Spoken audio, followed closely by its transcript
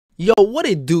Yo, what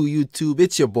it do, YouTube?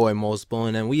 It's your boy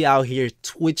Mosballin, and we out here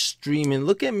Twitch streaming.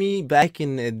 Look at me back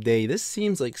in the day. This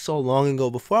seems like so long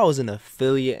ago, before I was an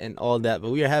affiliate and all that,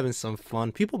 but we are having some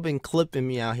fun. People been clipping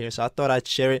me out here, so I thought I'd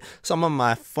share it. Some of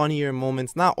my funnier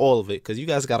moments, not all of it, because you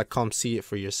guys gotta come see it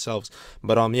for yourselves.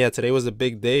 But yeah, today was a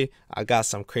big day. I got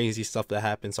some crazy stuff that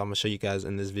happened, so I'm gonna show you guys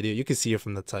in this video. You can see it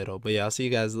from the title. But yeah, I'll see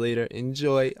you guys later.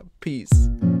 Enjoy. Peace.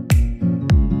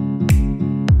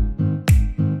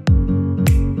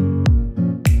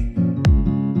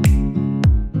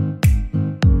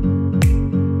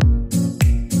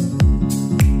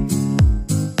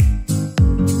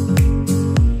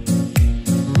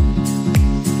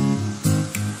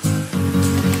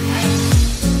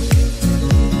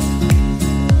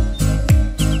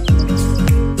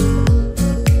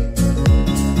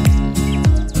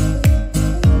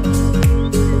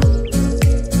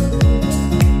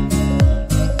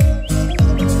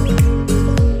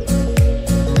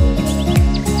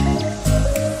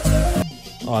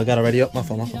 Oh, I gotta ready up my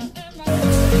phone.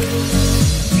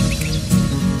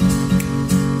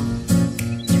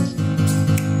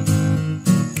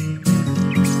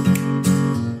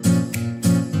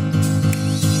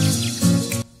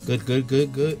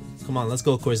 Good. Come on, let's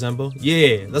go, Korzemba.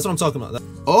 Yeah, that's what I'm talking about.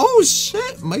 Oh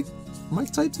shit, Mike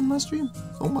typed in my stream.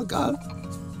 Oh my god.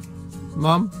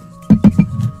 Mom.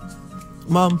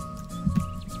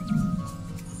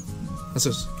 That's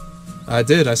just. I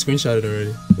did. I screenshotted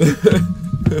already.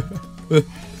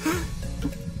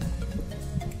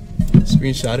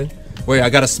 Screenshotted. Wait, I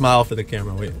gotta smile for the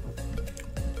camera. Wait.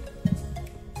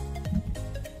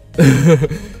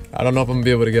 I don't know if I'm gonna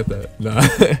be able to get that. Nah.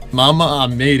 Mama, I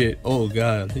made it. Oh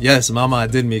god. Yes, Mama, I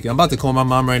did make it. I'm about to call my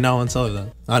mom right now and tell her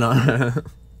that. I know.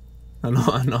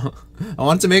 I know. I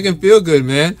want to make him feel good,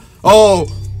 man. Oh,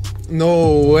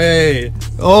 no way.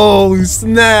 Oh,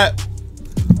 snap.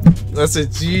 That's a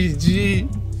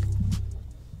GG.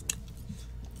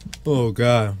 Oh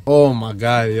god. Oh my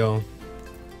god, yo.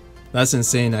 That's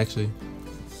insane, actually.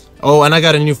 Oh, and I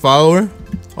got a new follower.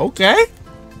 Okay.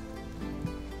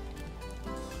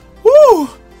 Woo!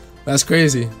 That's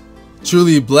crazy.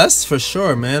 Truly blessed for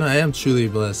sure, man. I am truly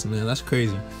blessed, man. That's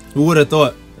crazy. Who would have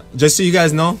thought? Just so you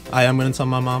guys know, I am gonna tell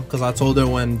my mom, because I told her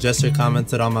when Jester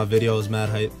commented on my video, it was mad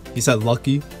hype. He said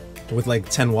lucky with like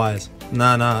 10 Ys.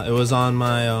 Nah, it was on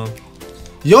my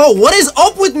Yo, what is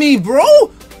up with me, bro?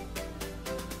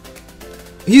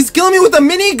 He's killing me with a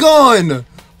minigun.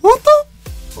 What the?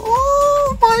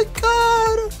 Oh my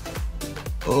god.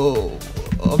 Oh,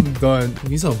 I'm done.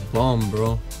 He's a bum,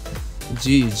 bro.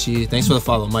 GG. Thanks for the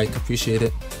follow, Mike. Appreciate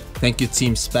it. Thank you,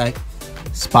 Team Spock.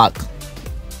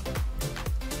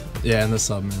 Yeah, and the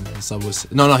sub, man. The sub was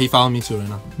no. He followed me too right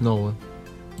now.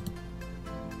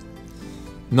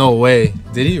 No way.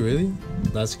 Did he really?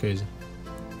 That's crazy.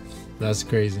 That's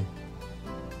crazy.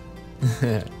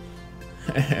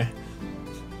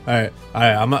 Alright.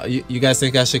 You guys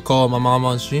think I should call my mom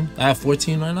on stream? I have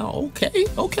 14 right now.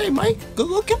 Okay, Mike. Good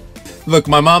looking. Look,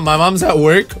 my mom's at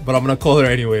work, but I'm gonna call her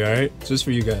anyway. All right, just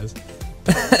for you guys.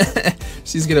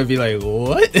 She's gonna be like,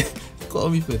 "What? Call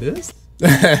me for this?"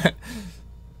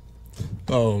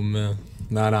 Oh man.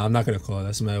 Nah. I'm not gonna call her.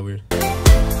 That's mad weird.